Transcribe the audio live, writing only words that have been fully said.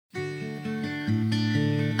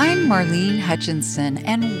Marlene Hutchinson,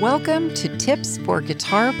 and welcome to Tips for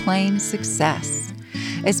Guitar Playing Success.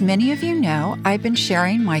 As many of you know, I've been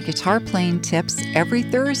sharing my guitar playing tips every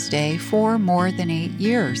Thursday for more than 8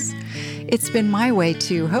 years. It's been my way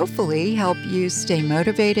to hopefully help you stay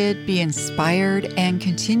motivated, be inspired, and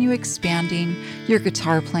continue expanding your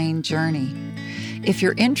guitar playing journey. If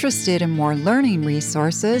you're interested in more learning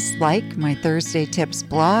resources like my Thursday Tips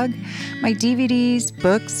blog, my DVDs,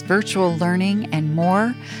 books, virtual learning, and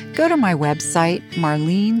more, go to my website,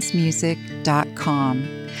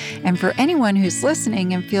 marlenesmusic.com. And for anyone who's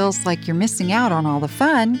listening and feels like you're missing out on all the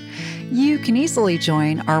fun, you can easily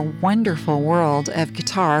join our wonderful world of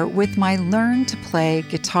guitar with my Learn to Play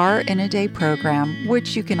Guitar in a Day program,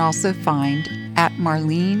 which you can also find at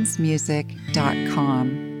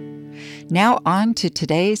marlenesmusic.com. Now on to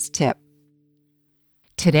today's tip.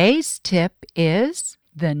 Today's tip is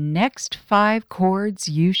the next 5 chords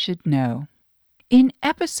you should know. In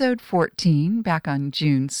episode 14, back on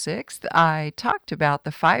June 6th, I talked about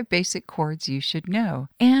the 5 basic chords you should know.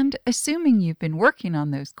 And assuming you've been working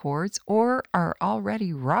on those chords or are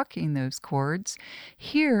already rocking those chords,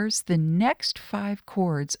 here's the next 5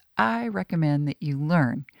 chords I recommend that you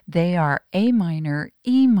learn. They are A minor,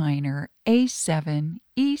 E minor, A7,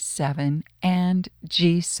 E7, and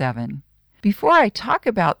G7. Before I talk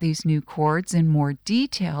about these new chords in more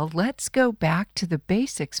detail, let's go back to the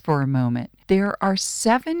basics for a moment. There are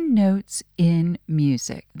 7 notes in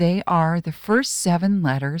music. They are the first 7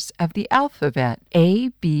 letters of the alphabet, A,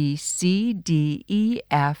 B, C, D, E,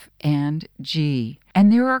 F, and G.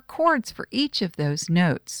 And there are chords for each of those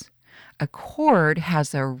notes. A chord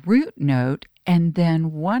has a root note, and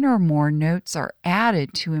then one or more notes are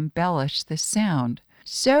added to embellish the sound.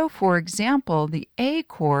 So, for example, the A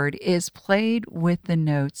chord is played with the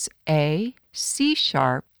notes A, C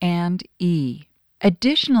sharp, and E.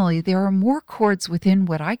 Additionally, there are more chords within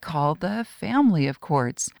what I call the family of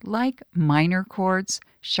chords, like minor chords,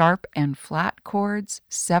 sharp and flat chords,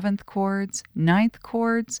 7th chords, 9th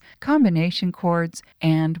chords, combination chords,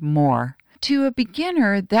 and more. To a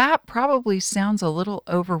beginner, that probably sounds a little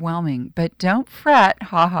overwhelming, but don't fret,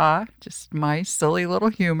 just my silly little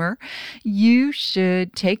humor. You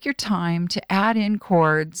should take your time to add in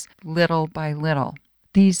chords little by little.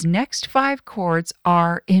 These next 5 chords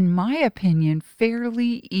are, in my opinion,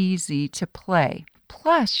 fairly easy to play.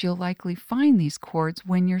 Plus, you'll likely find these chords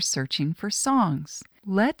when you're searching for songs.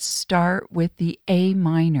 Let's start with the A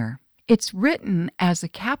minor. It's written as a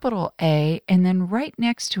capital A and then right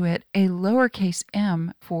next to it a lowercase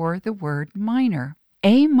m for the word minor.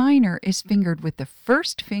 A minor is fingered with the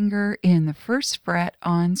first finger in the first fret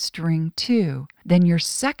on string 2. Then your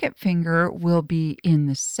second finger will be in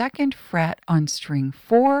the 2nd fret on string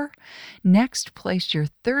 4. Next, place your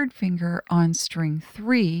third finger on string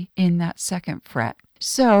 3 in that 2nd fret.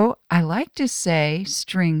 So I like to say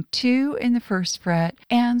string 2 in the 1st fret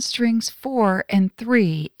and strings 4 and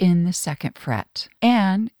 3 in the 2nd fret.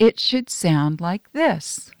 And it should sound like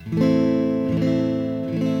this.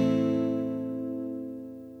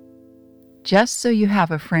 Just so you have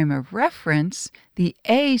a frame of reference, the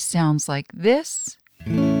A sounds like this,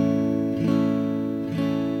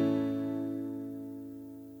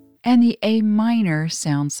 and the A minor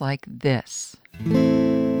sounds like this.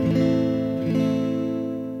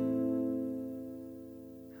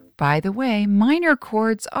 By the way, minor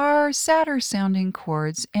chords are sadder sounding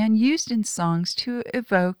chords and used in songs to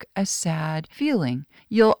evoke a sad feeling.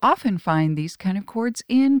 You'll often find these kind of chords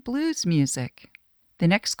in blues music. The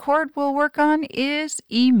next chord we'll work on is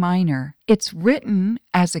E minor. It's written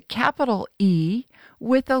as a capital E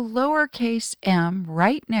with a lowercase m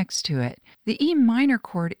right next to it. The E minor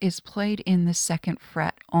chord is played in the 2nd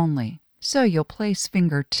fret only. So you'll place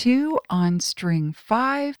finger 2 on string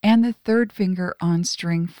 5 and the 3rd finger on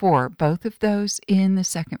string 4, both of those in the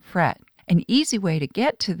 2nd fret. An easy way to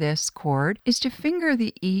get to this chord is to finger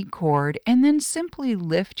the E chord and then simply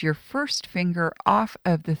lift your first finger off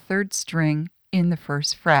of the 3rd string in the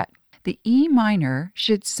 1st fret. The E minor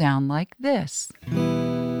should sound like this.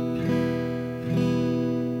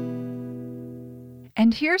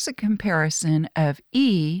 And here's a comparison of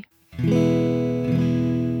E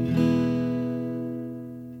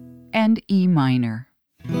and E minor.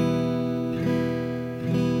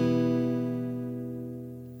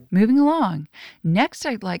 Moving along, next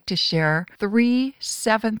I'd like to share 3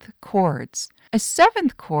 7th chords. A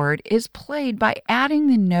 7th chord is played by adding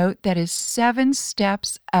the note that is 7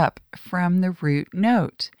 steps up from the root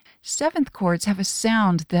note. 7th chords have a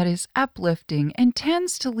sound that is uplifting and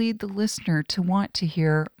tends to lead the listener to want to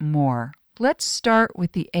hear more. Let's start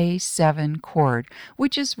with the A7 chord,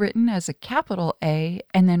 which is written as a capital A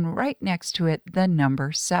and then right next to it the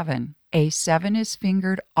number 7. A7 is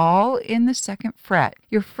fingered all in the second fret.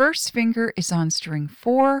 Your first finger is on string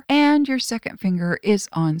 4 and your second finger is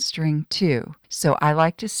on string 2. So I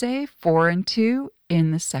like to say 4 and 2 in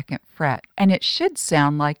the second fret. And it should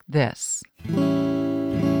sound like this.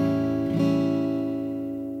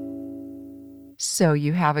 So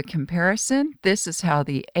you have a comparison. This is how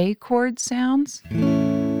the A chord sounds.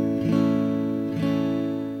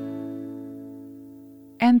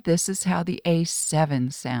 And this is how the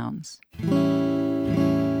A7 sounds.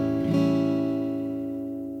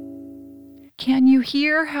 Can you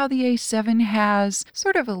hear how the A7 has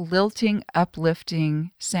sort of a lilting, uplifting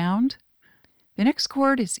sound? The next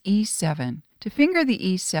chord is E7. To finger the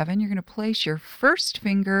E7, you're going to place your first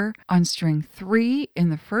finger on string 3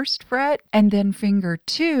 in the first fret, and then finger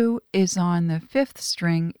 2 is on the 5th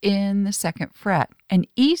string in the second fret. An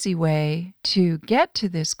easy way to get to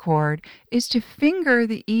this chord is to finger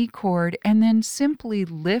the E chord and then simply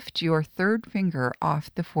lift your third finger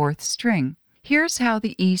off the 4th string. Here's how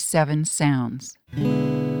the E7 sounds.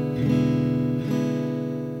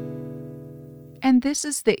 And this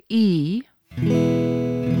is the E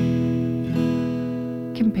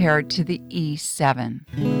compared to the E7.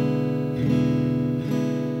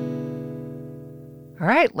 All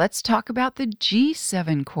right, let's talk about the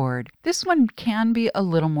G7 chord. This one can be a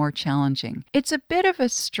little more challenging. It's a bit of a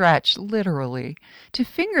stretch, literally. To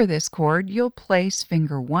finger this chord, you'll place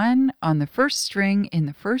finger 1 on the first string in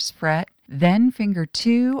the first fret, then finger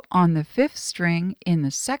 2 on the 5th string in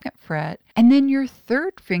the second fret, and then your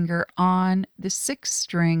third finger on the 6th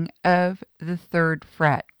string of the 3rd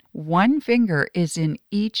fret. One finger is in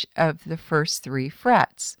each of the first 3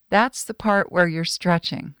 frets. That's the part where you're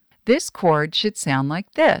stretching. This chord should sound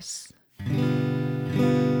like this.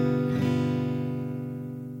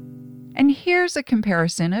 And here's a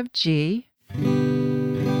comparison of G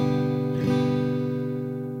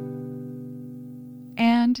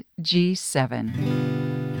and G7.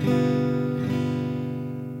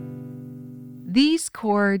 These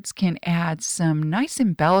chords can add some nice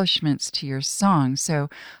embellishments to your song, so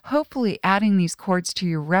hopefully adding these chords to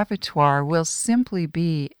your repertoire will simply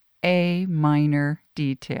be a minor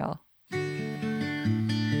detail.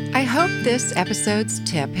 I hope this episode's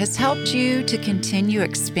tip has helped you to continue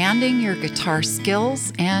expanding your guitar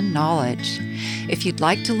skills and knowledge. If you'd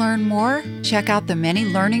like to learn more, check out the many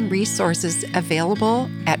learning resources available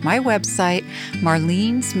at my website,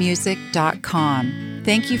 marlenesmusic.com.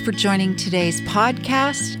 Thank you for joining today's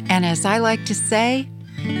podcast, and as I like to say,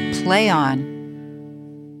 play on.